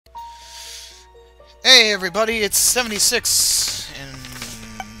Hey everybody, it's 76 and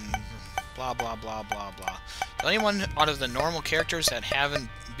blah blah blah blah blah. The only one out of the normal characters that haven't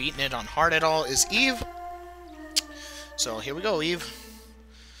beaten it on hard at all is Eve. So here we go, Eve.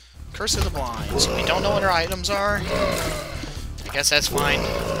 Curse of the Blind. So we don't know what our items are. I guess that's fine.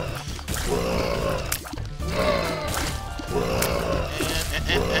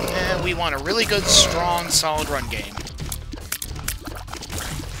 We want a really good, strong, solid run game.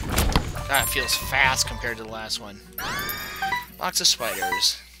 God, it feels fast compared to the last one. Lots of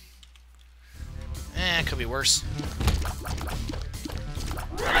spiders. It could be worse.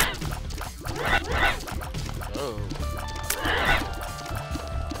 Oh.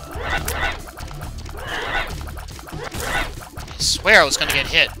 I swear I was gonna get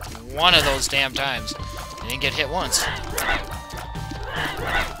hit one of those damn times. I didn't get hit once.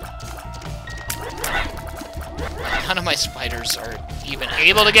 None of my spiders are even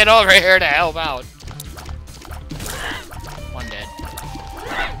able to get over here to help out. One dead.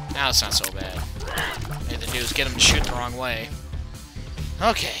 Now it's not so bad. All I have to do is get him to shoot the wrong way.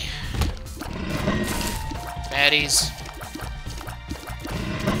 Okay. Baddies.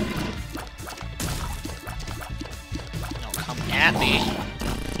 No, come at me.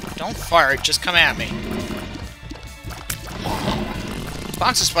 Don't fart, just come at me.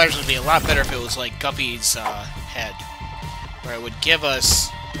 Box of spiders would be a lot better if it was like Guppy's head, where it would give us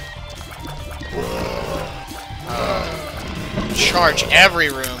charge every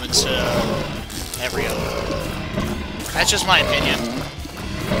room instead of every other. That's just my opinion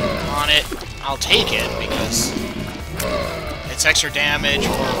on it. I'll take it because it's extra damage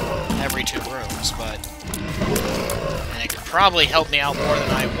for every 2 rooms, and it could probably help me out more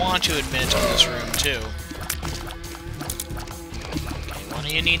than I want to admit on this room too.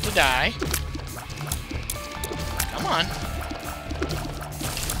 You need to die. Come on.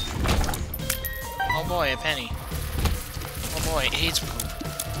 Oh boy, a penny. Oh boy, AIDS poop.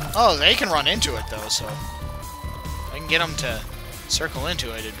 Oh, they can run into it though, so if I can get them to circle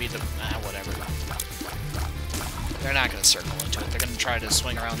into it, it'd be the... whatever. They're not going to circle into it. They're going to try to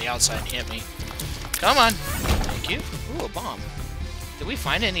swing around the outside and hit me. Come on. Thank you. Ooh, a bomb. Did we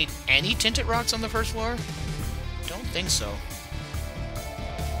find any tinted rocks on the first floor? Don't think so.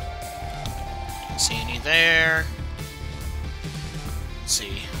 See any there? Let's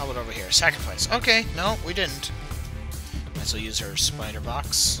see. How about over here? Sacrifice. Okay, no, we didn't. Might as well use our spider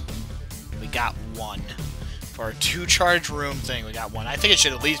box. We got 1. For our 2 charge room thing, we got 1. I think it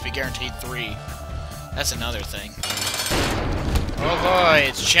should at least be guaranteed 3. That's another thing. Oh boy,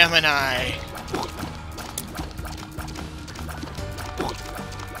 it's Gemini.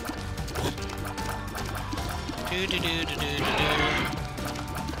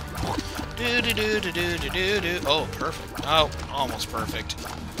 Oh, perfect. Oh, almost perfect.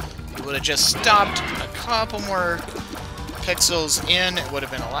 If you would have just stopped a couple more pixels in, it would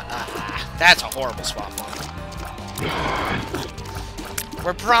have been a lot... that's a horrible spot.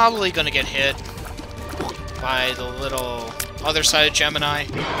 We're probably going to get hit by the little other side of Gemini.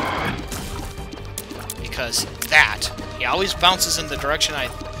 Because he always bounces in the direction I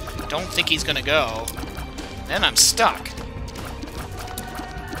don't think he's going to go. Then I'm stuck.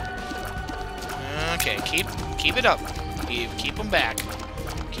 Okay, keep it up. Keep them back.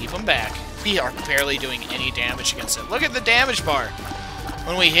 Keep them back. We are barely doing any damage against it. Look at the damage bar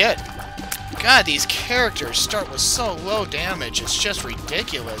when we hit. God, these characters start with so low damage. It's just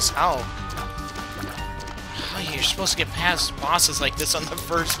ridiculous how you're supposed to get past bosses like this on the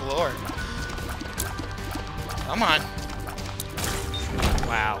first floor. Come on.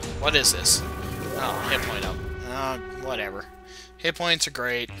 Wow, what is this? Oh, hit point up. Whatever. Hit points are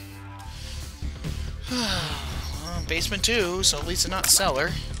great. Well, basement 2, so at least it's not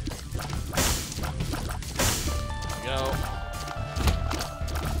cellar. There we go.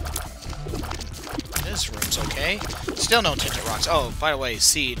 This room's okay. Still no tinted rocks. Oh, by the way,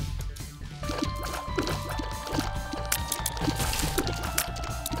 seed.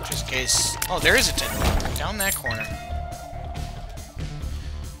 Just in case... Oh, there is a tinted rock. Down that corner.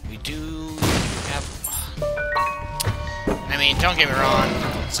 We do have... I mean, don't get me wrong.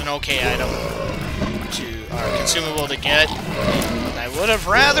 It's an okay item. Consumable to get. I would have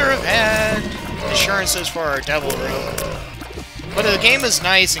rather have had assurances for our devil room. But the game is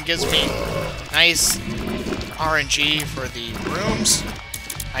nice and gives me nice RNG for the rooms.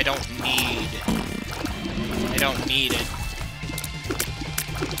 I don't need it.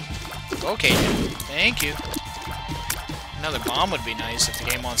 Okay, thank you. Another bomb would be nice if the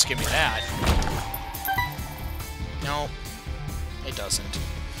game wants to give me that. No, it doesn't.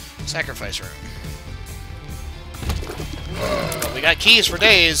 Sacrifice room. But we got keys for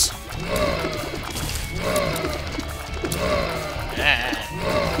days.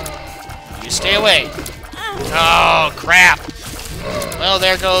 Stay away. Oh, crap. Well,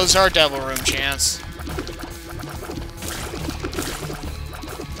 there goes our devil room chance.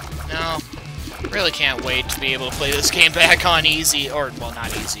 No. Really can't wait to be able to play this game back on easy. Or, well,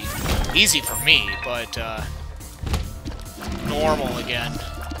 not easy. Easy for me, but, normal again.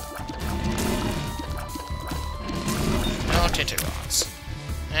 No tinted rods.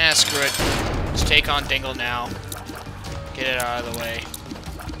 Screw it. Let's take on Dingle now. Get it out of the way.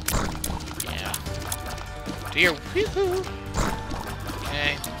 Yeah. Do your woohoo.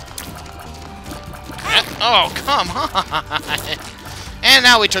 Okay. Oh, come on! And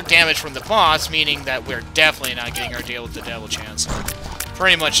now we took damage from the boss, meaning that we're definitely not getting our deal with the devil chance.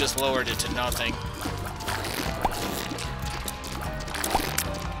 Pretty much just lowered it to nothing.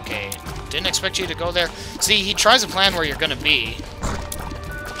 Okay, didn't expect you to go there. See, he tries a plan where you're gonna be,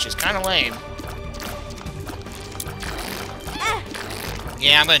 which is kind of lame.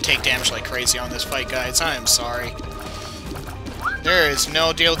 Yeah, I'm gonna take damage like crazy on this fight, guys. I am sorry. There is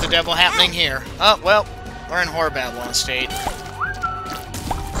no deal with the devil happening here. Oh, well, we're in Horror Babylon state.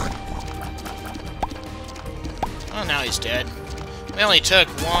 Oh, now he's dead. We only took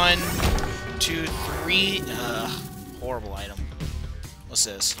 1, 2, 3... horrible item. What's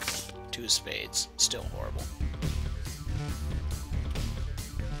this? 2 spades. Still horrible.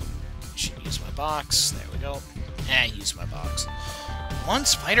 Should use my box. There we go. Use my box. 1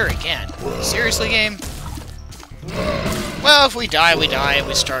 spider again. Seriously, game? Well, if we die, we die.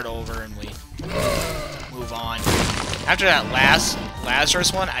 We start over and we move on. After that last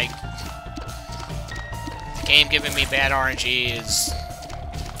Lazarus one, the game giving me bad RNG is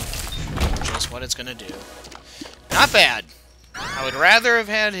just what it's gonna do. Not bad. I would rather have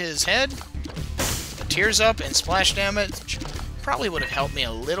had his head, the tears up, and splash damage. Probably would have helped me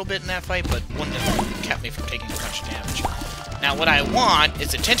a little bit in that fight, but wouldn't have kept me from taking a bunch of damage. Now, what I want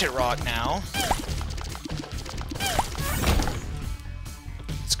is a Tinted Rock now.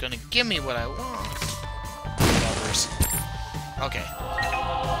 It's gonna give me what I want. Lovers. Okay.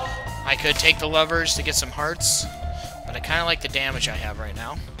 I could take the lovers to get some hearts, but I kind of like the damage I have right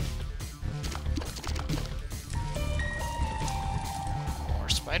now. More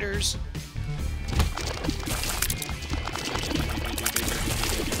spiders.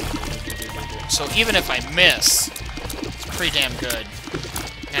 So even if I miss, it's pretty damn good.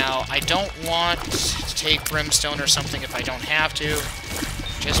 Now, I don't want to take Brimstone or something if I don't have to,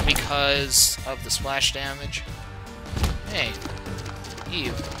 just because of the splash damage. Hey,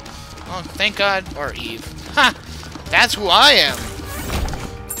 Eve. Oh, thank God. Or Eve. Ha! That's who I am!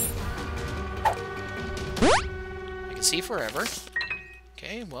 I can see forever.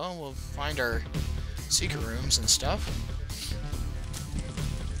 Okay, well, we'll find our secret rooms and stuff.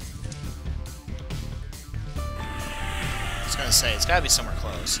 I was gonna say, it's gotta be somewhere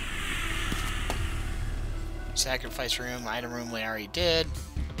close. Sacrifice room, item room we already did.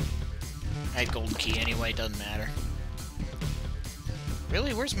 I had golden key anyway, doesn't matter.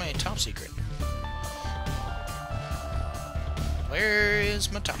 Really? Where's my top secret? Where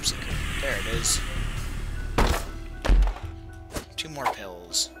is my top secret? There it is. 2 more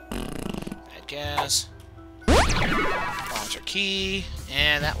pills. Bad gas. Monster key.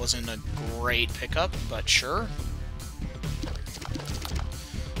 And that wasn't a great pickup, but sure.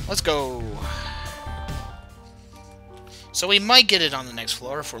 Let's go. So we might get it on the next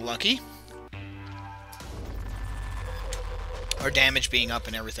floor if we're lucky. Or damage being up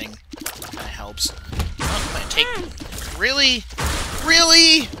and everything kind of helps. Oh, I'm gonna take... Really?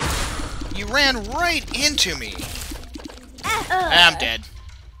 Really? You ran right into me. I'm dead.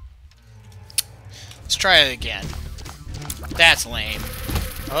 Let's try it again. That's lame.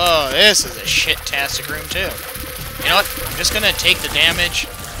 Oh, this is a shit-tastic room, too. You know what? I'm just gonna take the damage.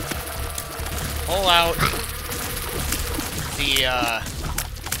 Pull out the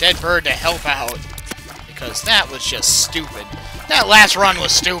dead bird to help out. Because that was just stupid. That last run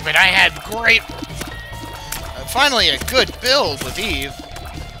was stupid. I had great... finally a good build with Eve.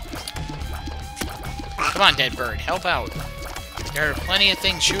 Come on, dead bird. Help out. There are plenty of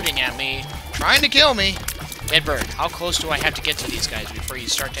things shooting at me. Trying to kill me. Dead bird, how close do I have to get to these guys before you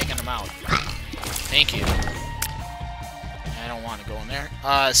start taking them out? Thank you. I don't want to go in there.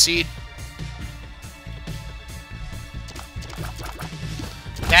 Seed.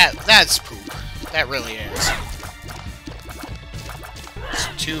 That's poop. That really is. It's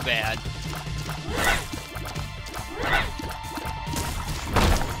too bad.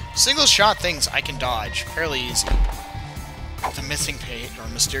 Single shot things I can dodge fairly easy. With a missing page or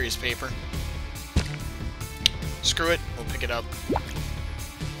mysterious paper. Screw it, we'll pick it up.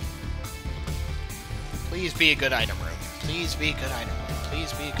 Please be a good item room. Please be a good item room.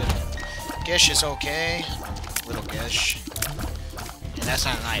 Please be a good item room. Gish is okay. Little Gish. And that's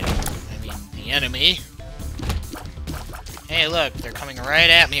not an item. I mean, the enemy. Hey, look, they're coming right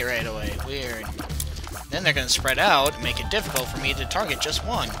at me right away. Weird. Then they're going to spread out and make it difficult for me to target just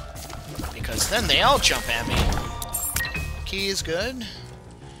one. Because then they all jump at me. Key is good.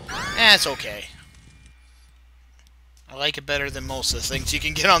 It's okay. I like it better than most of the things you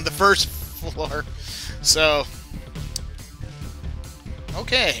can get on the first floor. So...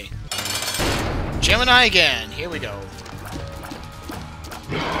 okay. Gemini again. Here we go.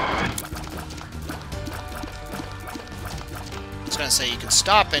 I was gonna say you can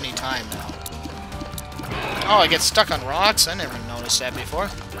stop any time now. Oh, I get stuck on rocks? I never noticed that before.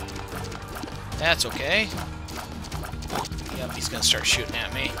 That's okay. Yep, he's gonna start shooting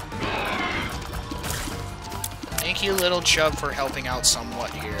at me. Thank you, little chub, for helping out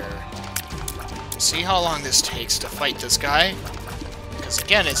somewhat here. See how long this takes to fight this guy? Because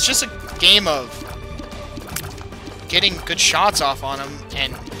again, it's just a game of getting good shots off on him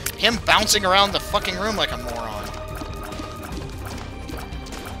and him bouncing around the fucking room like a moron.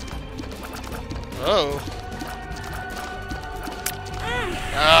 Oh.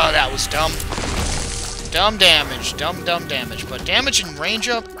 Oh, that was dumb. Dumb damage. Dumb damage. But damage and range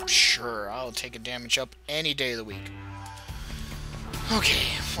up? Sure, I'll take a damage up any day of the week.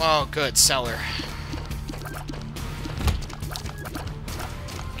 Okay, well, good. Cellar.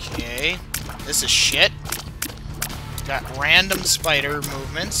 Okay, this is shit. Got random spider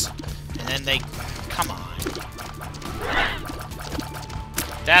movements, and then they... come on.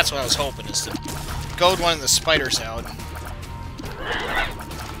 That's what I was hoping, is to goad one of the spiders out.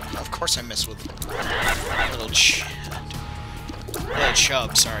 Of course I missed with little Chad. Little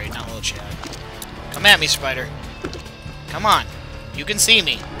Chub, sorry, not little Chad. Come at me, spider. Come on. You can see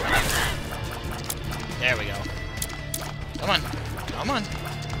me. There we go. Come on. Come on.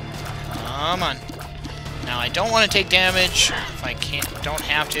 Come on. Now, I don't want to take damage if I don't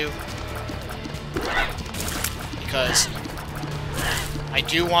have to. Because I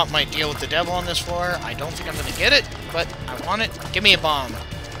do want my deal with the devil on this floor. I don't think I'm going to get it, but I want it. Give me a bomb.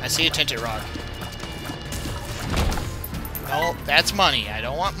 I see a tinted rock. No, that's money. I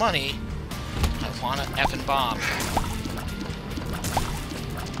don't want money. I want an effing bomb.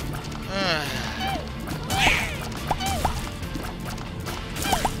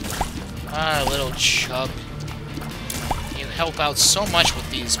 Ah, little chub. You help out so much with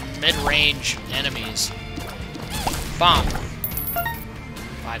these mid-range enemies. Bomb.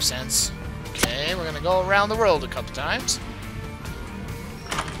 5 cents. Okay, we're gonna go around the world a couple times.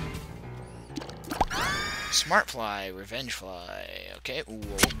 Smart fly, revenge fly. Okay,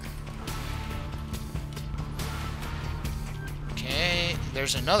 whoa. Okay,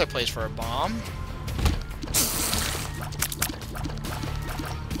 there's another place for a bomb.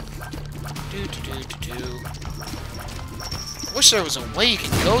 I wish there was a way you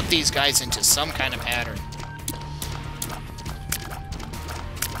can goad these guys into some kind of pattern.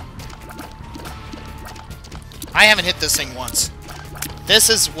 I haven't hit this thing once. This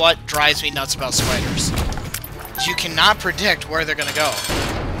is what drives me nuts about spiders. You cannot predict where they're gonna go.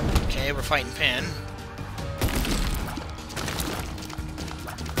 Okay, we're fighting Pin.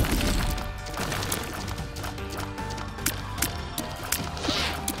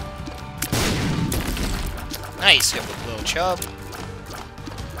 Nice, hit with little chub.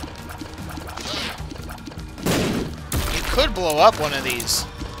 You could blow up one of these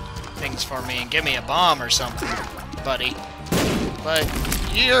things for me and give me a bomb or something, buddy. But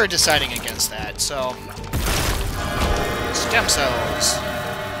you're deciding against that, so... Stem cells.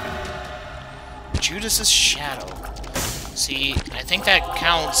 Judas's shadow. See, I think that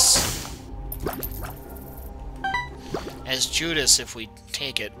counts as Judas if we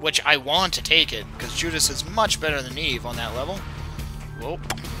take it, which I want to take it, because Judas is much better than Eve on that level. Whoa.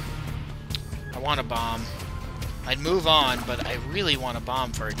 I want a bomb. I'd move on, but I really want a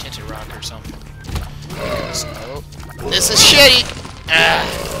bomb for a tinted rock or something. So, this is shitty! Ah,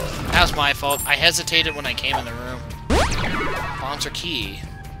 that was my fault. I hesitated when I came in the room. Bombs are key.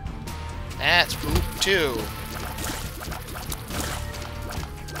 That's poop, too.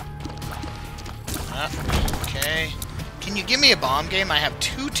 Okay. Can you give me a bomb game? I have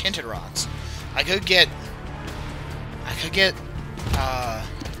 2 tinted rocks. I could get a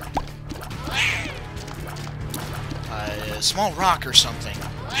small rock or something.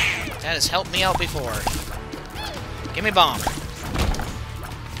 That has helped me out before. Give me a bomb.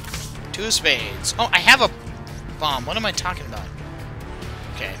 2 spades. Oh, I have a bomb. What am I talking about?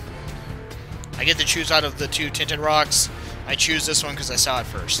 Okay. I get to choose out of the 2 tinted rocks. I choose this one because I saw it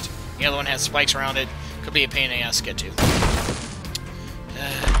first. The other one has spikes around it. Could be a pain in the ass to get to.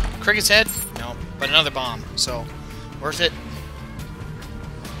 Cricket's head? No, but another bomb, so worth it.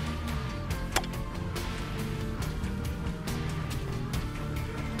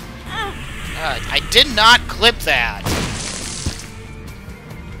 I did not clip that!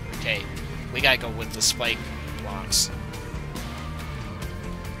 Okay, we gotta go with the spike blocks.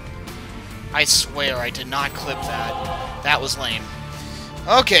 I swear I did not clip that. That was lame.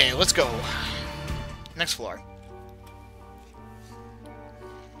 Okay, let's go. Next floor.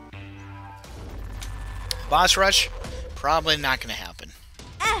 Boss rush? Probably not gonna happen.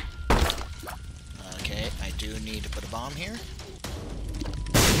 Okay, I do need to put a bomb here.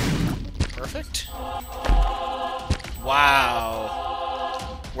 Perfect.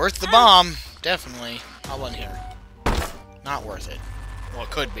 Wow. Worth the bomb, definitely. How about here? Not worth it. Well, it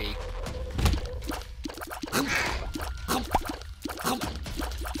could be.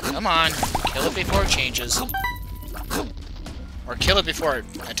 Come on. Kill it before it changes. Or kill it before it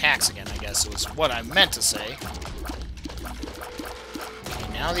attacks again, I guess was what I meant to say.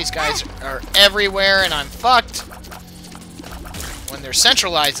 Okay, now these guys are everywhere and I'm fucked. When they're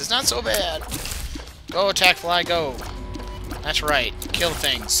centralized, it's not so bad. Go, attack fly, go. That's right. Kill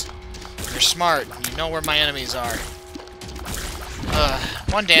things. You're smart. You know where my enemies are.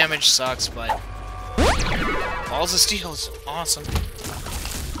 1 damage sucks, but... Balls of Steel is awesome.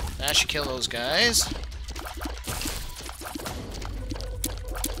 That should kill those guys.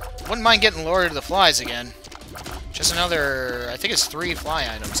 Wouldn't mind getting Lord of the Flies again. Just another... I think it's 3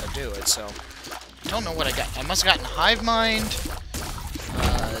 fly items that do it, so... I don't know what I got. I must have gotten Hive Mind...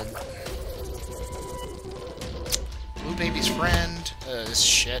 Blue Baby's Friend. This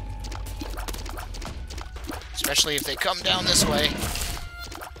shit. Especially if they come down this way.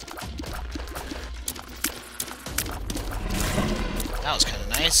 That was kind of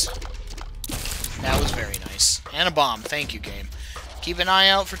nice. That was very nice. And a bomb. Thank you, game. Keep an eye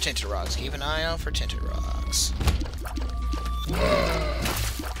out for Tinted Rocks. Keep an eye out for Tinted Rocks.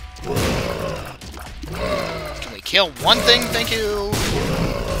 Can we kill one thing? Thank you!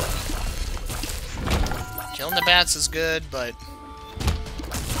 Killing the bats is good, but...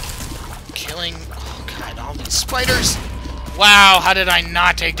 Killing... Oh god, all these spiders! Wow, how did I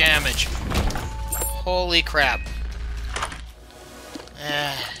not take damage? Holy crap.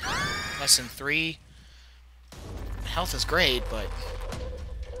 Less than 3. Health is great, but...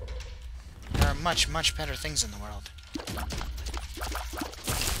 There are much, much better things in the world.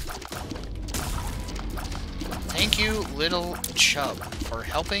 Thank you, Little Chub, for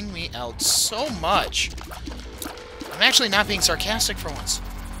helping me out so much. I'm actually not being sarcastic for once.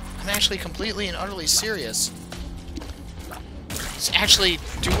 I'm actually completely and utterly serious. It's actually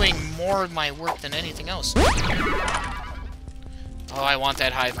doing more of my work than anything else. Oh, I want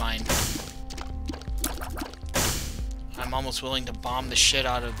that Hive Mind. I'm almost willing to bomb the shit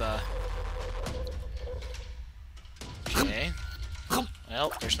out of the... Okay.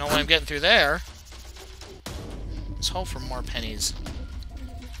 Well, there's no way I'm getting through there. Let's hope for more pennies.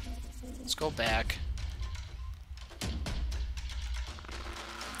 Let's go back.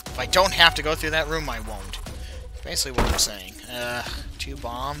 If I don't have to go through that room, I won't. Basically what I'm saying. 2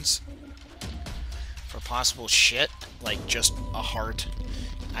 bombs. For possible shit. Like, just a heart.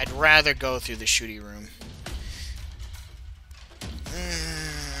 I'd rather go through the shooty room.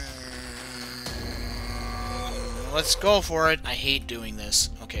 Let's go for it. I hate doing this.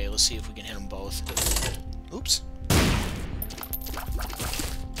 Okay, let's see if we can hit them both. Oops.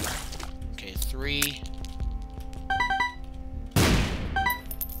 Okay, 3.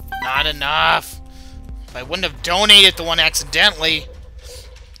 Not enough! If I wouldn't have donated the one accidentally,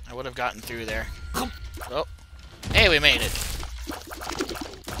 I would have gotten through there. Oh. Hey, we made it.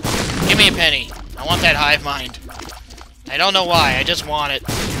 Give me a penny. I want that Hive Mind. I don't know why, I just want it.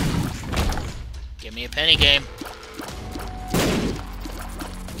 Give me a penny, game.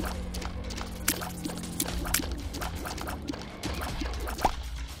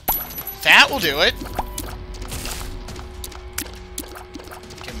 That will do it.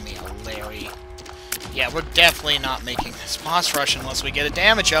 Give me a Larry. Yeah, we're definitely not making this boss rush unless we get a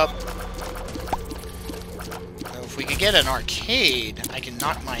damage up. If we could get an arcade, I can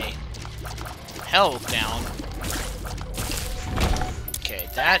knock my health down. Okay,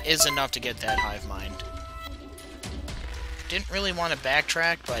 that is enough to get that Hive Mind. Didn't really want to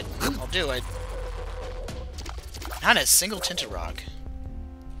backtrack, but I'll do it. Not a single Tinted Rock.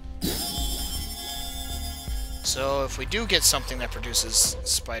 So, if we do get something that produces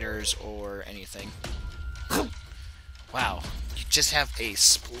spiders or anything... Wow, you just have a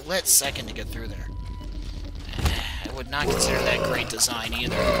split second to get through there. I would not consider that great design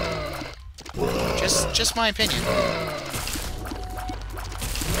either. Just my opinion.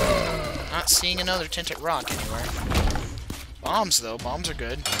 Not seeing another tinted rock anywhere. Bombs, though. Bombs are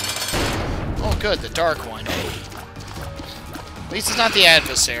good. Oh, good. The dark one. At least it's not the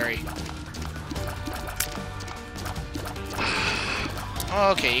adversary.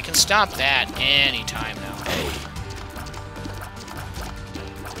 Okay, you can stop that anytime now.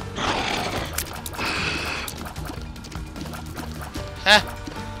 Ha!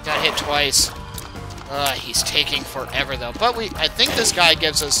 Got hit twice. He's taking forever, though. But I think this guy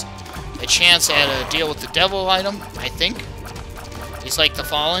gives us a chance at a deal with the devil item, I think. He's like the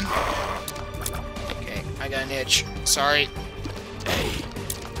Fallen. Okay, I got an itch. Sorry.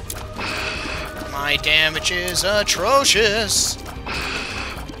 My damage is atrocious.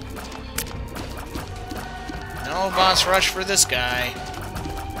 No boss rush for this guy.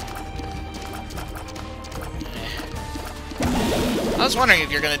 I was wondering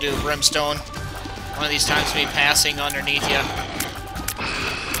if you're going to do Brimstone. One of these times me passing underneath you.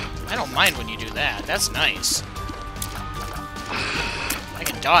 I don't mind when you do that. That's nice. I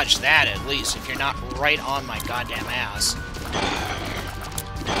can dodge that at least if you're not right on my goddamn ass.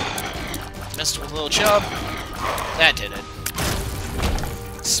 Missed with a little chub. That did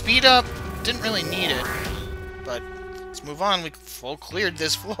it. Speed up. Didn't really need it. But let's move on. We full cleared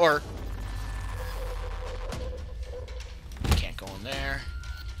this floor. Can't go in there.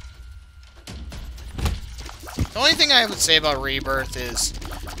 The only thing I would say about Rebirth is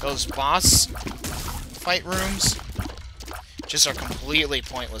those boss fight rooms just are completely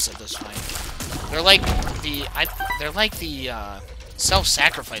pointless at this point. They're like the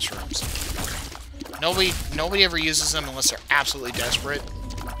self-sacrifice rooms. Nobody ever uses them unless they're absolutely desperate.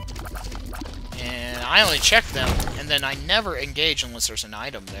 And I only check them, and then I never engage unless there's an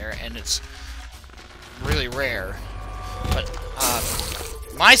item there, and it's really rare. But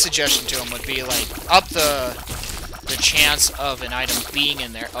my suggestion to them would be like up the chance of an item being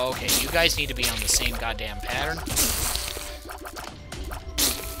in there. Oh, okay, you guys need to be on the same goddamn pattern.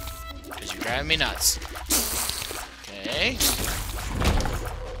 Because you're driving me nuts. Okay.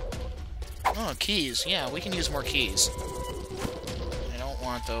 Oh, keys. Yeah, we can use more keys. I don't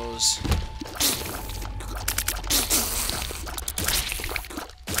want those.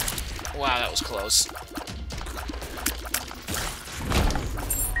 Wow, that was close.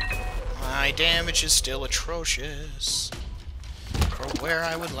 My damage is still atrocious. For where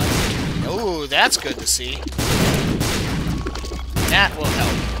I would like it. Oh, that's good to see. That will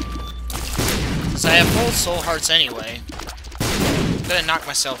help. Because I have full soul hearts anyway. I'm gonna knock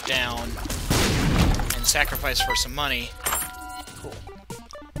myself down and sacrifice for some money. Cool.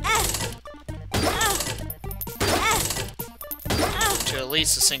 To at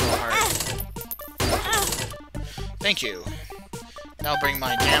least a single heart. Thank you. That'll bring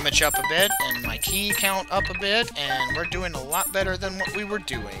my damage up a bit, and my key count up a bit, and we're doing a lot better than what we were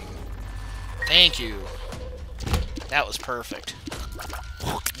doing. Thank you. That was perfect.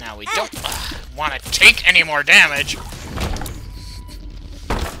 Now we don't want to take any more damage.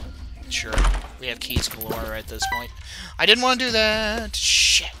 Sure, we have keys galore at this point. I didn't want to do that.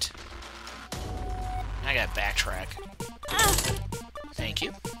 Shit. I gotta backtrack. Thank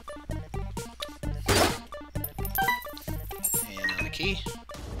you. And another key.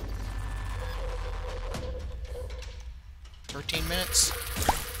 13 minutes.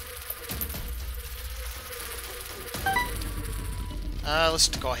 Let's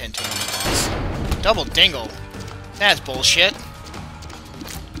go ahead and take on the boss. Double dingle. That's bullshit.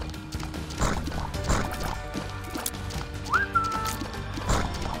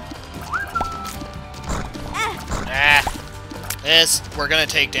 We're gonna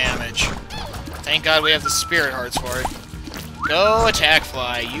take damage. Thank God we have the spirit hearts for it. Go, attack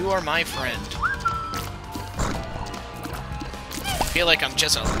fly. You are my friend. I feel like I'm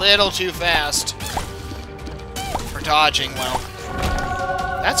just a little too fast for dodging well.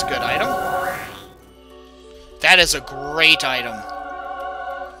 That's a good item. That is a great item.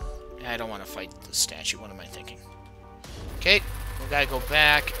 I don't want to fight the statue. What am I thinking? Okay, we gotta go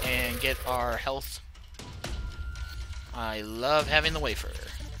back and get our health. I love having the wafer.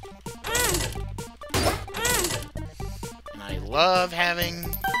 And I love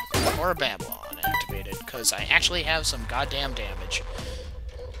having Core Babylon activated, because I actually have some goddamn damage.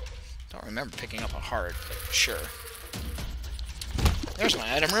 Don't remember picking up a heart, but sure. There's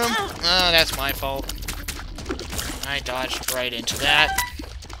my item room. Oh, that's my fault. I dodged right into that.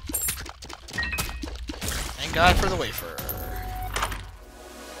 Thank God for the wafer.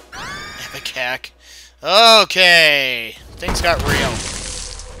 Epic hack. Okay. Things got real.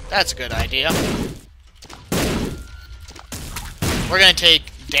 That's a good idea. We're gonna take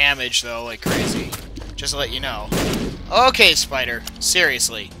damage, though, like crazy. Just to let you know. Okay, Spider.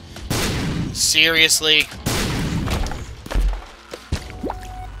 Seriously. Seriously.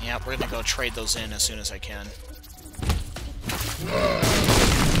 Yeah, we're gonna go trade those in as soon as I can.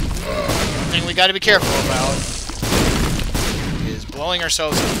 One thing we gotta be careful about is blowing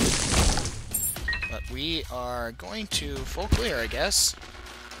ourselves up. But we are going to full clear, I guess.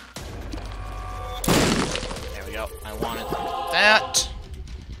 There we go. I wanted that.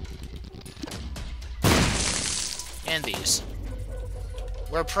 And these.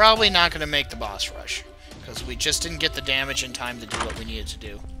 We're probably not going to make the boss rush, because we just didn't get the damage in time to do what we needed to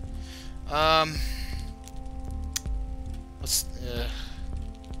do. Let's,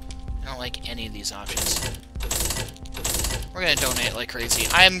 I don't like any of these options. We're gonna donate like crazy.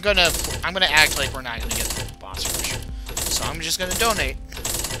 I'm gonna act like we're not gonna get the boss rush. So I'm just gonna donate.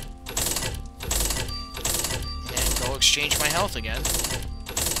 And go exchange my health again.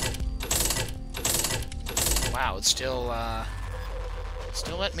 Wow, it's still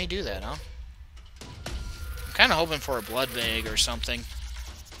letting me do that, huh? I'm kinda hoping for a blood bag or something.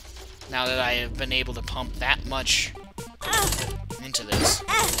 Now that I have been able to pump that much into this.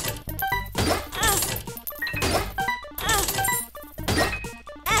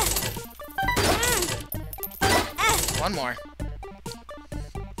 One more.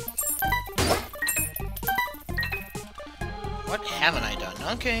 What haven't I done?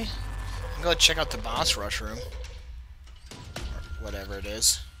 Okay. I'll go check out the boss rush room. Or whatever it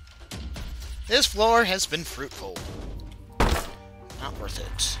is. This floor has been fruitful. Not worth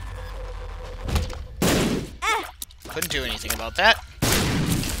it. Couldn't do anything about that.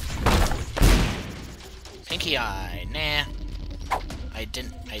 Pinky eye. Nah. I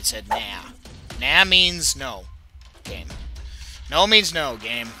said nah. Nah means no. Game. No means no,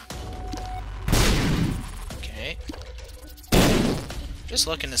 game. Okay. Just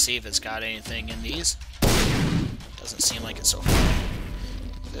looking to see if it's got anything in these. Doesn't seem like it so far.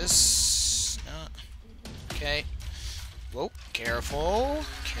 This... okay. Whoa. Careful.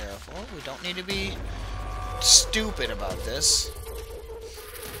 Careful. We don't need to be stupid about this.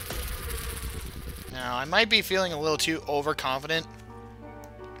 Now, I might be feeling a little too overconfident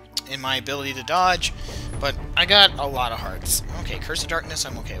in my ability to dodge, but I got a lot of hearts. Okay, Curse of Darkness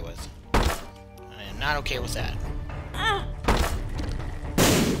I'm okay with. I am not okay with that.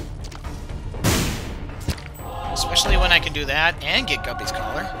 Especially when I can do that and get Guppy's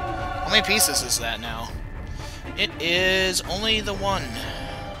Collar. How many pieces is that now? It is only the one.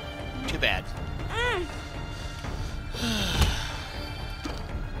 Too bad.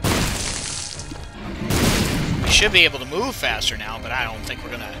 We should be able to move faster now, but I don't think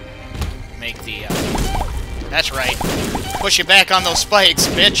we're gonna make the, that's right. Push you back on those spikes,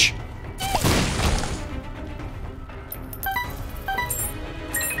 bitch!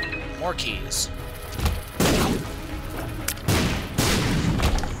 More keys.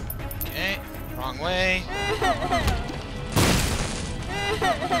 Okay, wrong way.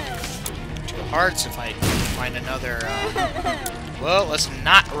 2 hearts if I find another, well, let's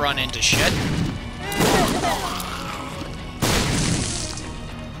not run into shit.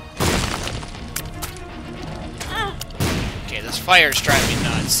 Okay, this fire's driving me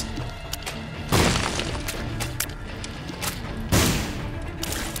nuts.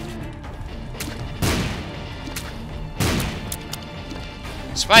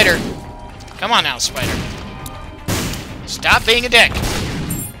 Spider! Come on now, Spider. Stop being a dick!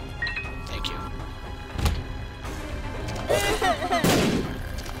 Thank you.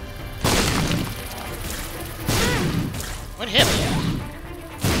 What hit me?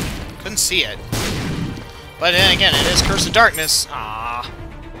 Couldn't see it. But then again, it is Curse of Darkness. Ah,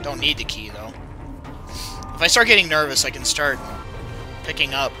 don't need the key, though. If I start getting nervous, I can start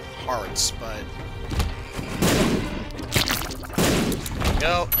picking up hearts, but... there we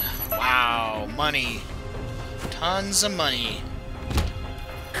go. Wow, money. Tons of money.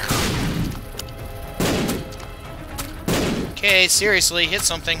 Okay, seriously, hit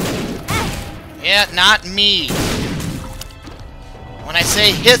something. Yeah, not me. When I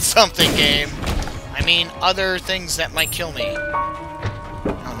say hit something, game, I mean other things that might kill me. I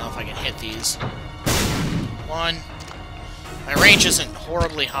don't know if I can hit these. 1. My range isn't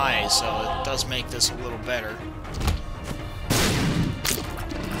horribly high, so it does make this a little better.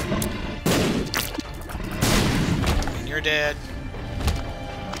 And you're dead.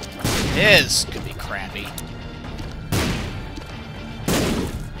 His could be crappy.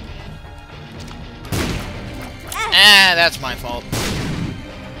 Ah, that's my fault.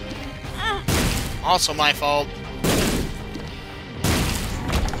 Also my fault.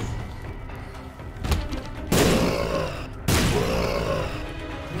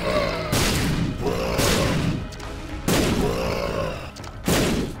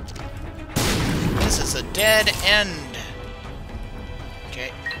 Dead end.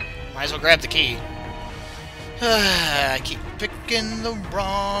 Okay. Might as well grab the key. I keep picking the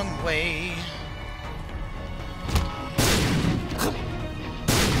wrong way.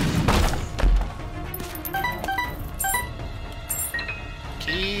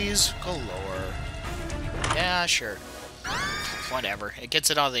 Keys galore. Yeah, sure. Whatever. It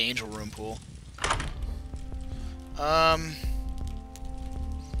gets it out of the angel room pool. Yeah,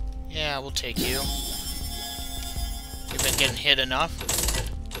 we'll take you. You've been getting hit enough.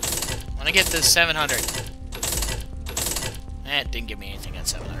 When I get this 700. It didn't give me anything at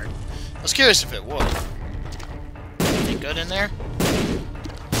 700. I was curious if it would. Anything good in there?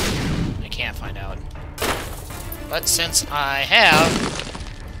 I can't find out. But since I have...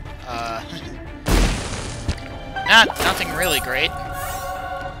 nothing really great.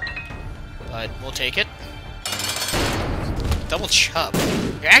 But we'll take it. Double chub.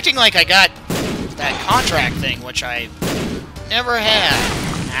 You're acting like I got that contract thing, which I never had.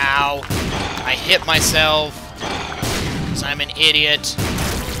 Ow. I hit myself. Because I'm an idiot.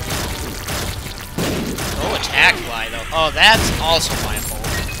 No attack fly, though. Oh, that's also my fault.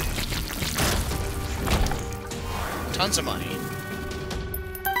 Tons of money.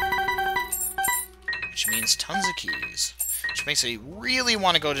 Which means tons of keys. Which makes me really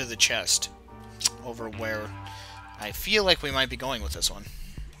want to go to the chest. Over where I feel like we might be going with this one.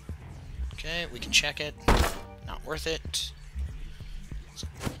 Okay, we can check it. Not worth it.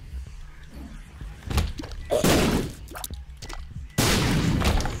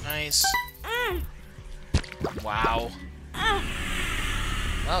 Nice. Wow.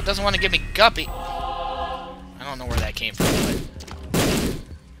 Well, it doesn't want to give me Guppy. I don't know where that came from, but...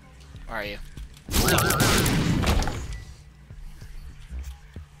 Where are you?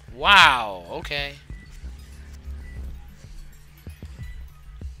 Wow, okay.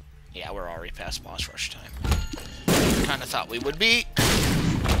 Yeah, we're already past boss rush time. Kinda thought we would be.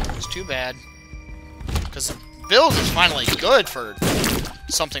 It's too bad. Because the build is finally good for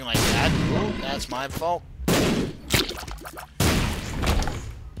something like that. That's my fault.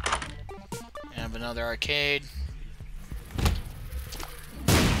 Have another arcade.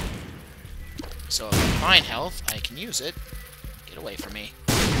 So if I find health, I can use it. Get away from me.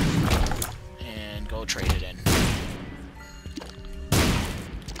 And go trade it in.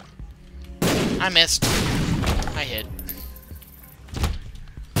 I missed. I hit.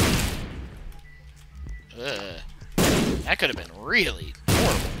 Ugh. That could have been really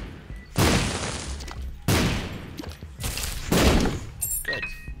horrible. Good.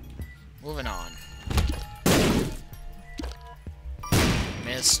 Moving on.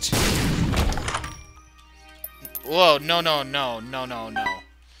 Missed. Whoa, no.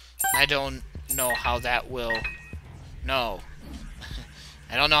 I don't know how that will... No.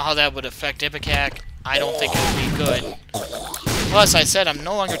 I don't know how that would affect Ipecac. I don't think it would be good. Plus, I said I'm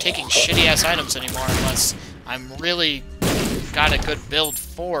no longer taking shitty-ass items anymore unless I'm really got a good build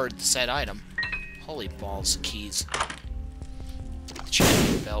for said item. Holy balls, keys. The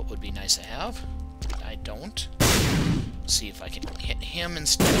champion belt would be nice to have. I don't. Let's see if I can hit him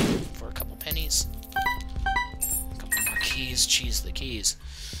instead for a couple pennies. A couple more keys. Jeez, the keys.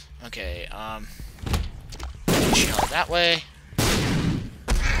 Okay, shell that way.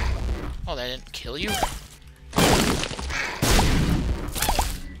 Oh, that didn't kill you?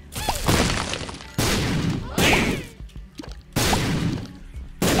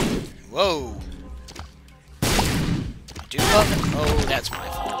 Whoa. I do love it. Oh, that's my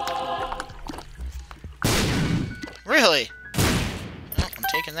fault. Really? Well, I'm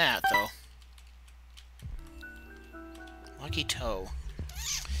taking that, though. Lucky toe.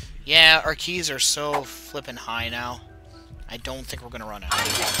 Yeah, our keys are so flippin' high now. I don't think we're gonna run out.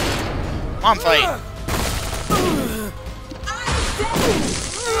 Come on, fight!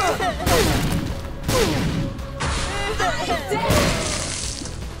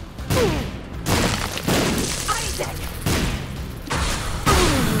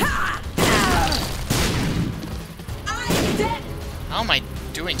 How am I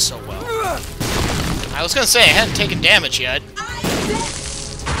doing so well? I was gonna say I hadn't taken damage yet.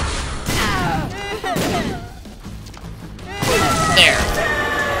 There.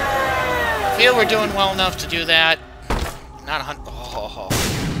 I feel we're doing well enough to do that. Not 100. Oh.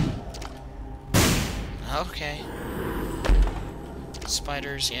 Okay.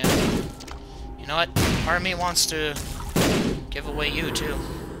 Spiders, yeah. You know what? Part of me wants to give away you, too.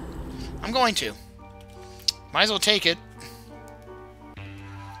 I'm going to. Might as well take it.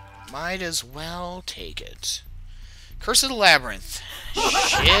 Might as well take it. Curse of the Labyrinth.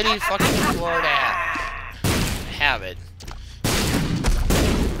 Shitty fucking floor to have it.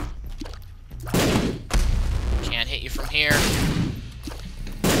 Can't hit you from here.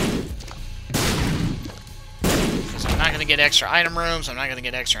 Because I'm not going to get extra item rooms. I'm not going to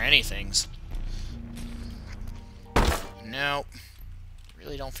get extra anythings. Nope.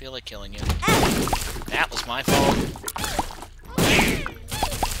 Really don't feel like killing you. That was my fault.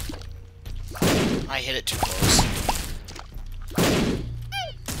 I hit it too close.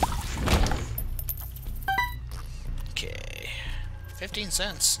 Okay. 15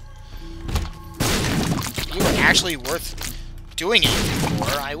 cents. If you were actually worth doing anything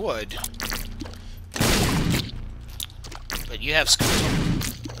for, I would. But you have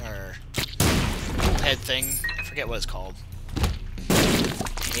or head thing. I forget what it's called.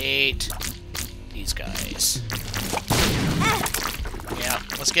 Hate these guys. Yeah,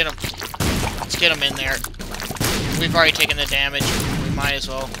 let's get them. Let's get them in there. We've already taken the damage. We might as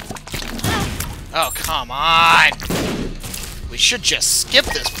well. Oh, come on! We should just skip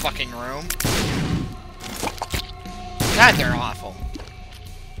this fucking room. God, they're awful.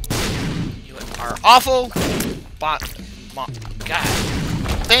 You are awful. God.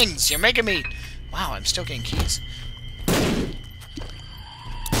 Things, you're making me... Wow, I'm still getting keys.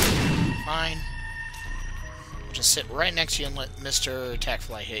 Fine. Just sit right next to you and let Mr.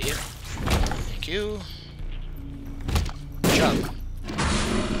 Attackfly hit you. Thank you. Jump.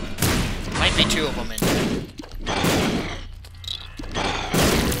 Might be two of them in here.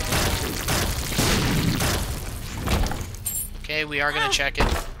 Okay, we are gonna check it.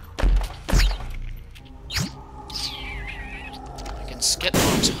 I can skip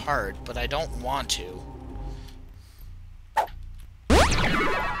bombs hard, but I don't want to.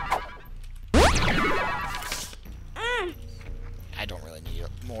 I don't really need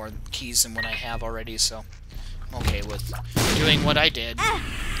more keys than what I have already, so I'm okay with doing what I did.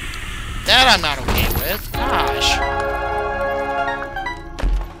 That I'm not okay with. Gosh.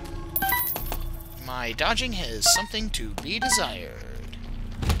 My dodging has something to be desired.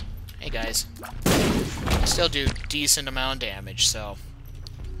 Hey, guys. I still do decent amount of damage, so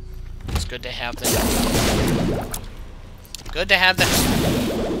it's good to have them. Good to have them.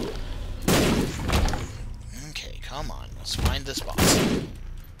 Okay, come on. Let's find this boss.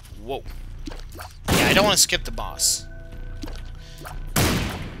 Whoa. Yeah, I don't want to skip the boss.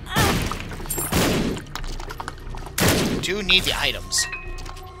 We do need the items.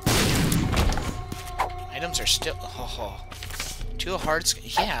 Items are still... Oh, too hard...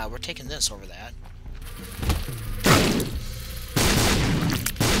 Yeah, we're taking this over that.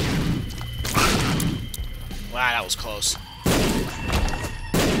 Wow, that was close.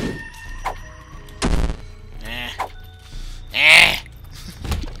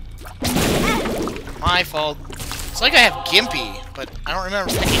 My fault. It's like I have Gimpy, but I don't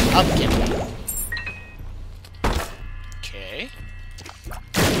remember picking up Gimpy. Okay.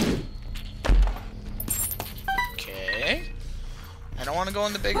 Okay. I don't want to go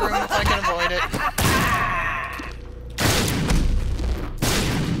in the big room if I can avoid it.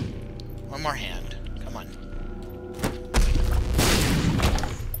 One more hand. Come on.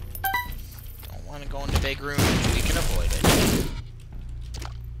 Don't want to go in the big room if we can avoid it.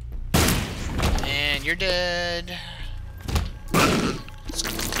 And you're dead. It's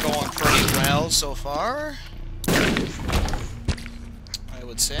going pretty well so far, I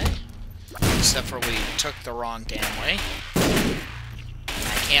would say. Except for we took the wrong damn way. I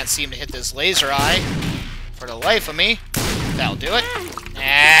can't seem to hit this laser eye for the life of me. That'll do it.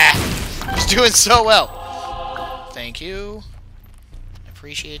 Ah! It's doing so well. Thank you. I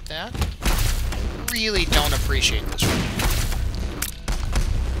appreciate that. I really don't appreciate this room.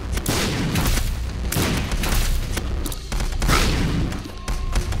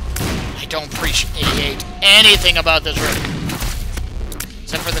 I don't appreciate anything about this room.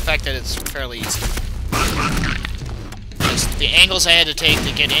 Except for the fact that it's fairly easy. Just the angles I had to take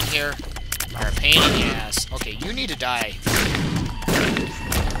to get in here are a pain in the ass. Okay, you need to die.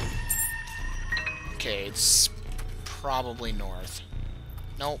 Okay, it's probably north.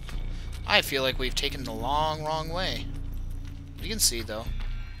 Nope. I feel like we've taken the wrong way. You can see, though.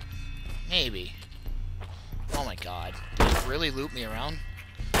 Maybe. Oh my god. Did it really loop me around?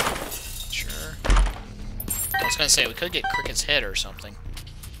 Sure. I was gonna say, we could get Cricket's head or something.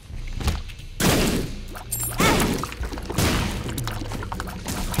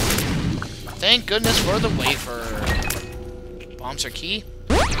 Thank goodness for the wafer. Bombs are key?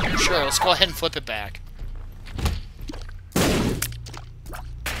 Sure, let's go ahead and flip it back.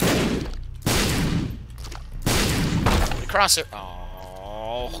 We cross it.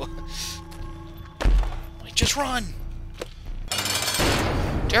 Oh. Like, just run!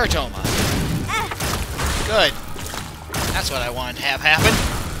 Teratoma. Good. That's what I wanted to have happen.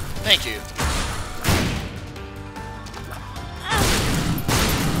 Thank you.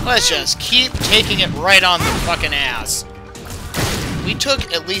 Let's just keep taking it right on the fucking ass. We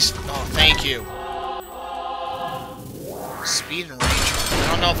took at least... Oh, thank you. Speed and range. I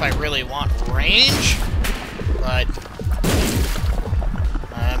don't know if I really want range, but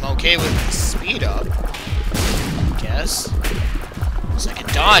I'm okay with speed up, I guess. So I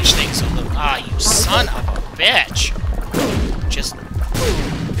can dodge things a little. Ah, you son of a bitch! Just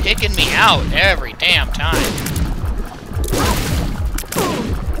picking me out every damn time.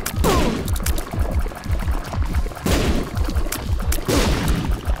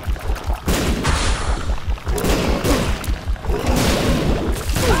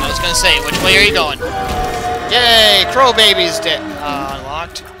 I was gonna say, which way are you going? Yay! Crow baby's dead.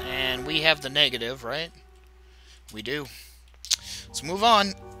 Unlocked. And we have the negative, right? We do. Let's move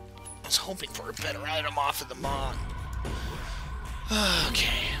on. I was hoping for a better item off of the Maw.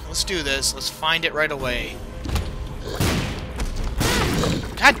 Okay, let's do this. Let's find it right away.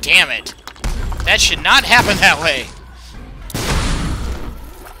 God damn it! That should not happen that way.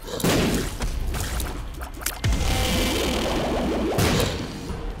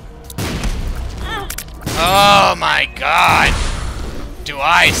 Oh my god! Do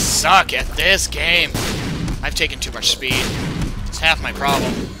I suck at this game? I've taken too much speed. It's half my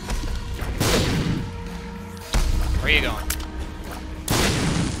problem. Where are you going?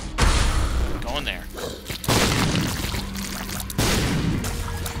 Going there.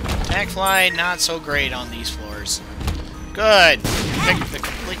 Attack fly, not so great on these floors. Good! Pick the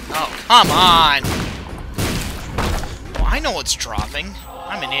complete... Oh, come on! Well, I know what's dropping.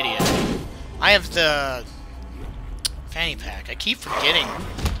 I'm an idiot. I have the... fanny pack. I keep forgetting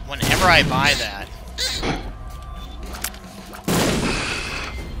whenever I buy that.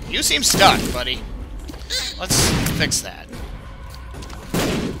 You seem stuck, buddy. Let's fix that.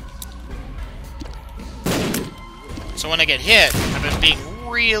 So when I get hit, I've been being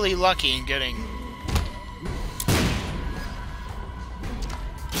really lucky in getting...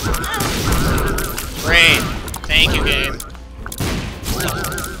 Great. Thank you, game.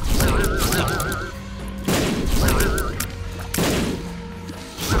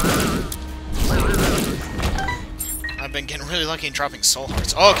 I've been getting really lucky in dropping soul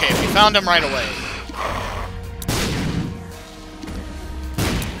hearts. Okay, we found him right away.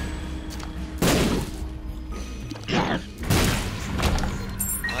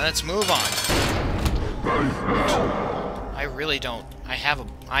 Let's move on. I really don't.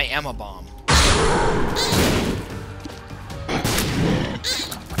 I am a bomb.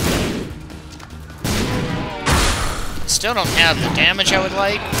 Still don't have the damage I would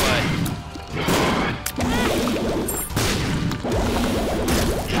like, but...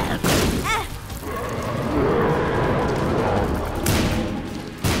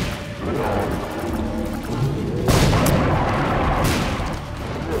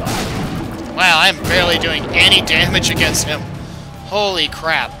 Wow, I'm barely doing any damage against him. Holy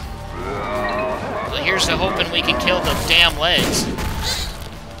crap. Well, here's to hoping we can kill the damn legs.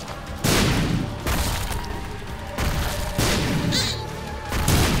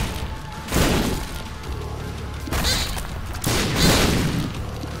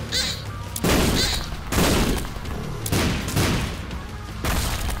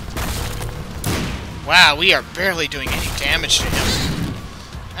 Wow, we are barely doing any damage to him.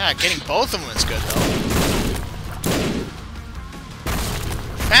 Ah, getting both of them is good, though.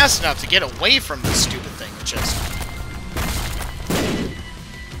 Fast enough to get away from this stupid thing. It just...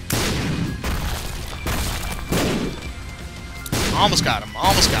 Almost got him.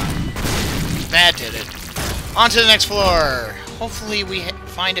 Almost got him. That did it. On to the next floor. Hopefully we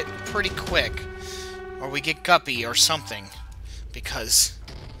find it pretty quick. Or we get Guppy or something. Because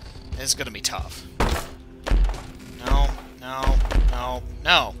it's going to be tough. No. No. No.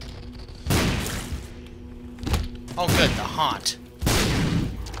 No. Oh, good. The haunt.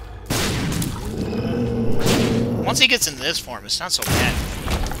 Once he gets into this form, it's not so bad.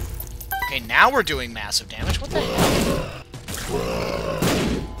 Okay, now we're doing massive damage. What the hell?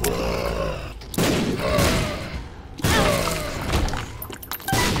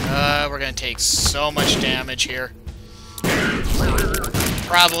 We're gonna take so much damage here.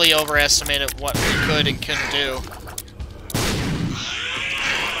 Probably overestimated what we could and couldn't do.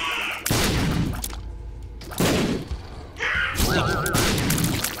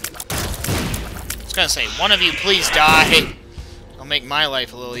 I was gonna say, one of you please die. It'll make my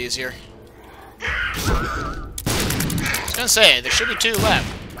life a little easier. I was gonna say, there should be 2 left.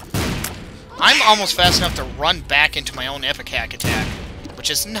 I'm almost fast enough to run back into my own Epicac attack, which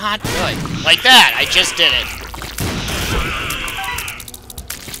is not good. Like that, I just did it.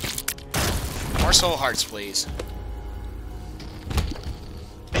 More soul hearts, please.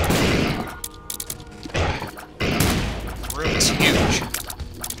 room is huge.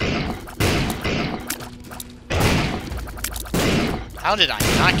 How did I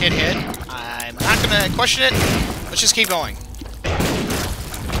not get hit? I'm not gonna question it. Let's just keep going.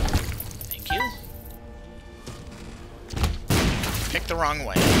 Thank you. Picked the wrong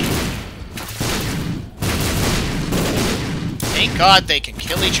way. Thank God they can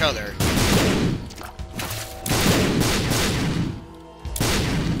kill each other.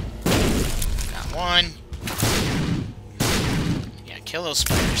 Got one. Yeah, kill those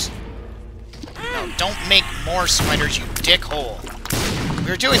spiders. No, don't make more spiders, you dickhole.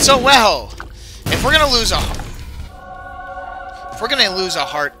 We're doing so well. If we're gonna lose a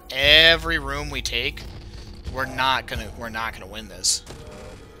heart every room we take, we're not gonna win this.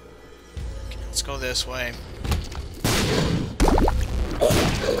 Okay, let's go this way.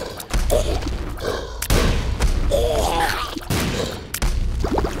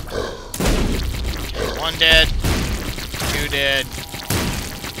 Okay, one dead, two dead.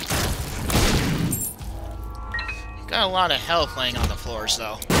 Got a lot of health laying on the floors,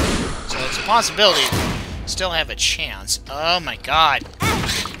 though. So it's a possibility. Still have a chance. Oh my god.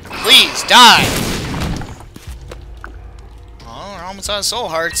 Please, die! Oh, we're almost out of soul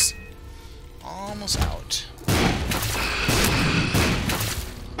hearts. Almost out.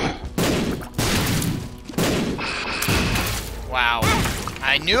 Wow.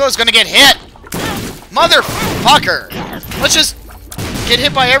 I knew I was gonna get hit! Motherfucker! Let's just get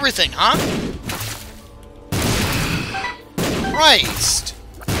hit by everything, huh? Christ!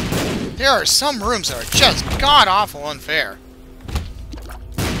 There are some rooms that are just god-awful unfair.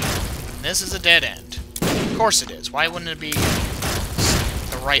 And this is a dead end. Of course it is. Why wouldn't it be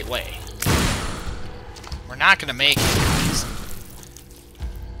the right way? We're not gonna make it.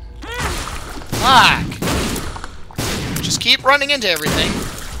 Fuck! Just keep running into everything.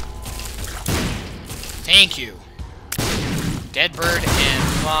 Thank you. Dead bird and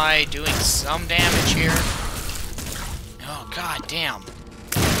fly doing some damage here. Oh, god damn.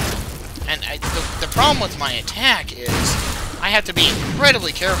 And the problem with my attack is I have to be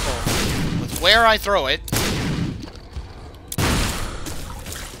incredibly careful with where I throw it.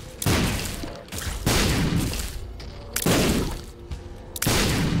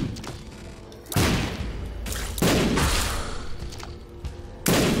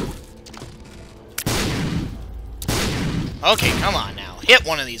 Okay, come on now. Hit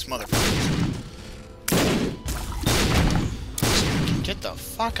one of these motherfuckers. Get the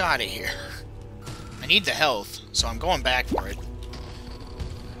fuck out of here. I need the health, so I'm going back for it.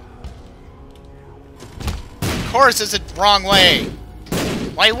 Of course it's the wrong way.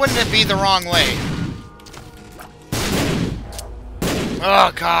 Why wouldn't it be the wrong way?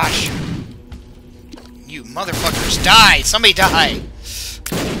 Oh, gosh. You motherfuckers, die! Somebody die!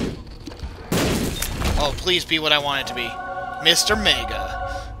 Oh, please be what I want it to be. Mr.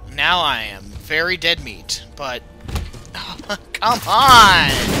 Mega. Now I am very dead meat, but... Come on!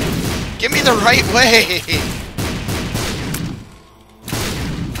 Give me the right way!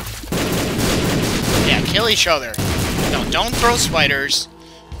 Yeah, kill each other. No, don't throw spiders.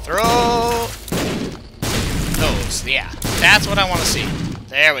 Throw... those. Yeah, that's what I want to see.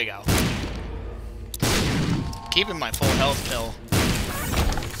 There we go. Keeping my full health pill.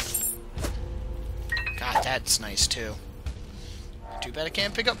 God, that's nice, too. Too bad I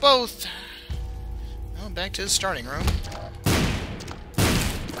can't pick up both. Well, back to the starting room.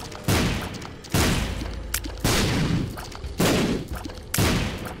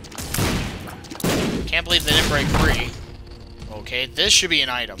 Can't believe they didn't break free. Okay, this should be an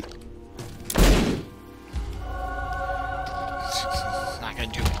item. Not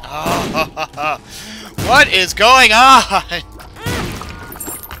gonna do it. Oh, what is going on?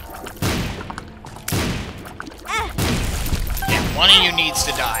 Yeah, one of you needs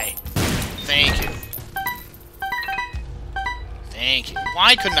to die. Thank you. Thank you.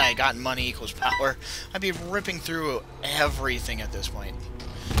 Why couldn't I have gotten money equals power? I'd be ripping through everything at this point.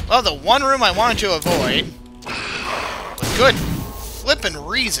 Well, the one room I wanted to avoid, with good flippin'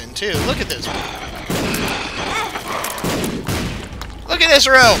 reason, too. Look at this room. Look at this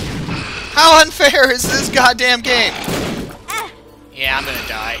room! How unfair is this goddamn game? Yeah, I'm gonna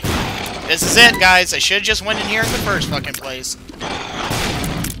die. This is it, guys. I should've just went in here in the first fucking place.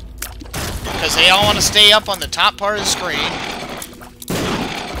 Because they all want to stay up on the top part of the screen.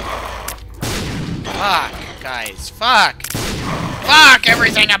 Fuck, guys. Fuck. Fuck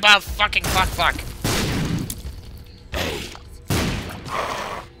everything above fucking fuck.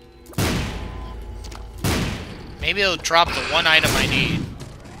 Maybe it'll drop the one item I need.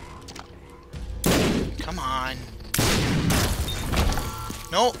 Come on.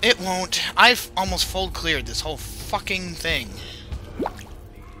 No, it won't. I've almost full cleared this whole fucking thing.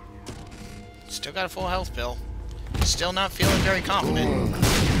 Still got a full health pill. Still not feeling very confident.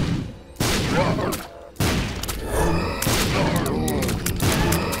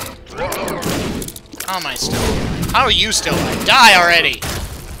 How am I still alive? How are you still alive? Die already!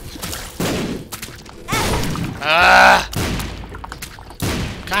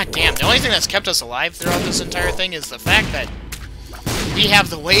 God damn, the only thing that's kept us alive throughout this entire thing is the fact that we have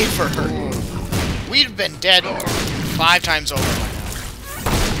the wafer. We've been dead 5 times over by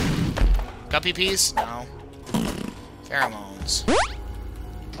now. Guppy peas? No. Pheromones.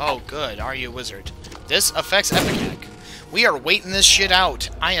 Oh, good. Are you a wizard? This affects Epicac. We are waiting this shit out.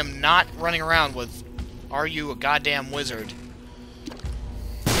 I am not running around with "Are you a goddamn wizard?"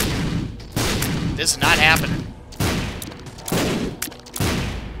 This is not happening.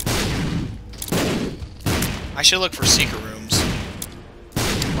 I should look for secret rooms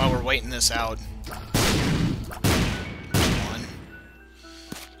while we're waiting this out. One.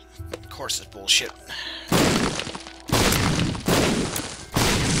 Of course it's bullshit.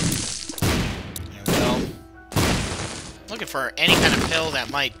 There we go. Looking for any kind of pill that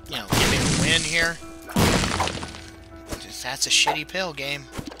might, you know, give me the win here. That's a shitty pill, game.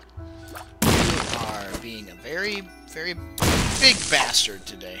 You are being a very, very big bastard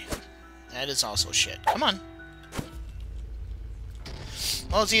today. That is also shit. Come on.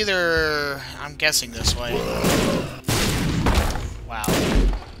 Well, it's either... I'm guessing this way. Wow.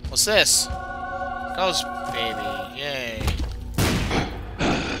 What's this? Ghost baby. Yay.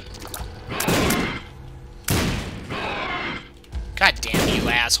 God damn you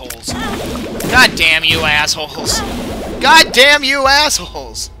assholes. God damn you assholes. God damn you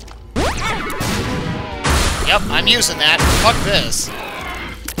assholes. Yep, I'm using that. Fuck this.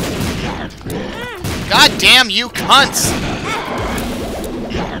 God damn you cunts.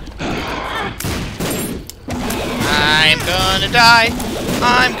 I'm gonna die.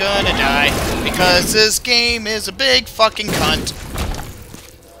 I'm gonna die. Because this game is a big fucking cunt.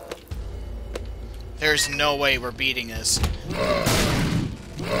 There's no way we're beating this.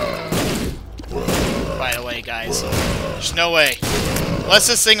 By the way, guys, there's no way. Unless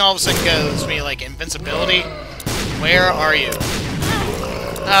this thing all of a sudden gives me, like, invincibility. Where are you?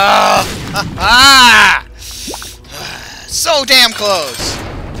 Ah! So damn close!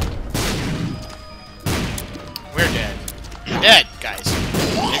 We're dead. We're dead, guys.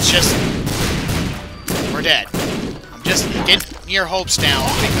 It's just... we're dead. I'm just getting your hopes down,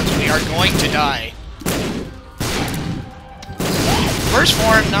 because we are going to die. First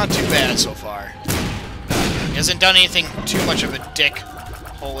form, not too bad so far. He hasn't done anything too much of a dick.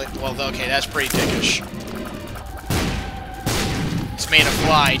 Holy, well, okay, that's pretty dickish. It's made a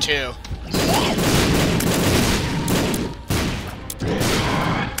fly, too.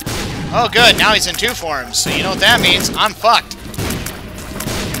 Oh, good, now he's in 2 forms, so you know what that means. I'm fucked.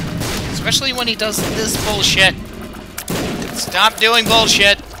 Especially when he does this bullshit. Stop doing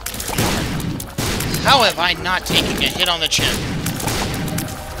bullshit. How have I not taken a hit on the chin?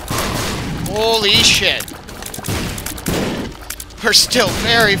 Holy shit. We're still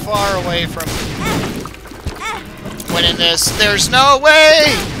very far away from winning this. There's no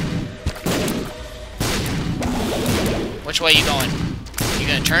way! Which way are you going? You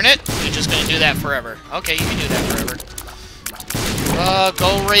gonna turn it? You're just gonna do that forever. Okay, you can do that forever.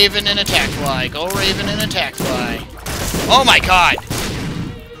 Go Raven and attack fly. Go Raven and attack fly. Oh my god!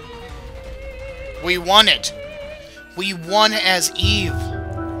 We won it. We won as Eve.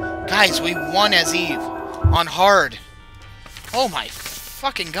 Guys, we won as Eve. On hard. Oh my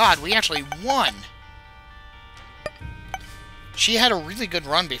fucking god, we actually won. She had a really good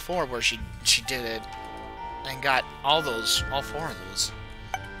run before where she did it. And got all 4 of those.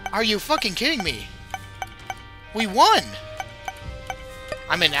 Are you fucking kidding me? We won!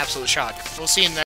 I'm in absolute shock. We'll see you in the